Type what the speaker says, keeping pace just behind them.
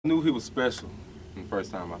I knew he was special the first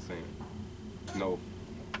time I seen him. No.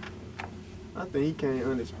 I think he came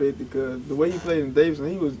unexpected because the way he played in Davidson,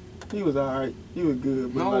 he was alright. He was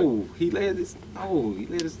good. But He led his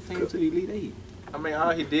team to the Elite Eight. I mean, all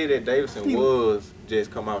he did at Davidson was just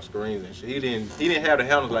come out screens and shit. He didn't have the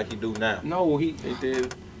handles like he do now. No, he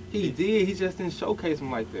did. He did. He just didn't showcase him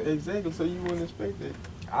like that. Exactly. So you wouldn't expect that.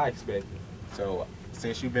 I expected. So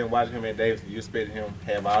since you've been watching him at Davidson, you expected him to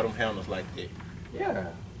have all them handles like that. Yeah.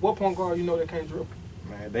 What point guard you know that can't dribble?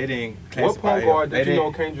 Man, they didn't classify What point guard him. did you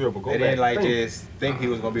know can't dribble? They didn't just think he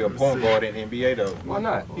was gonna be a point guard in the NBA though. Why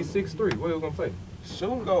not? He's 6'3". What are you gonna play?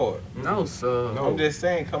 Shooting guard. No, sir. No. I'm just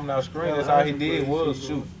saying, coming out screen, that's all he did was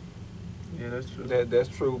shoot. Yeah, that's true. That's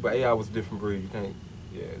true, but AI was a different breed. You can't.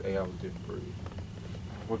 Yeah, AI was a different breed.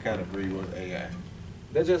 What kind of breed was AI?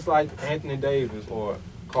 They're just like Anthony Davis or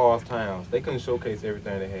Carl Towns. They couldn't showcase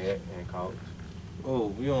everything they had in college. Oh,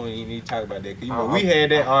 we don't even need to talk about that. Cause you know, we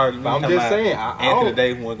had that argument. I'm just saying, Anthony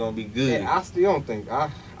Davis wasn't gonna be good. I still don't think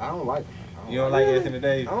I don't like him. You don't like Anthony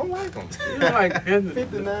Davis? I don't like him. You don't like Anthony.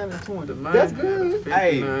 59 and 20. That's good. 59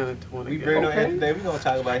 Hey, and 20. we bring up Anthony Davis. We're gonna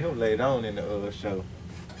talk about him later on in the show.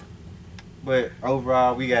 But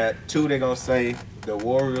overall, we got two that gonna say the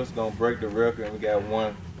Warriors gonna break the record, and we got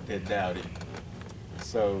one that doubt it.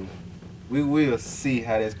 So we will see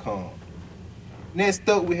how this comes. Next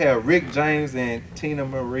up, we have Rick James and Tina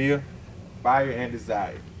Maria, Fire and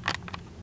Desire.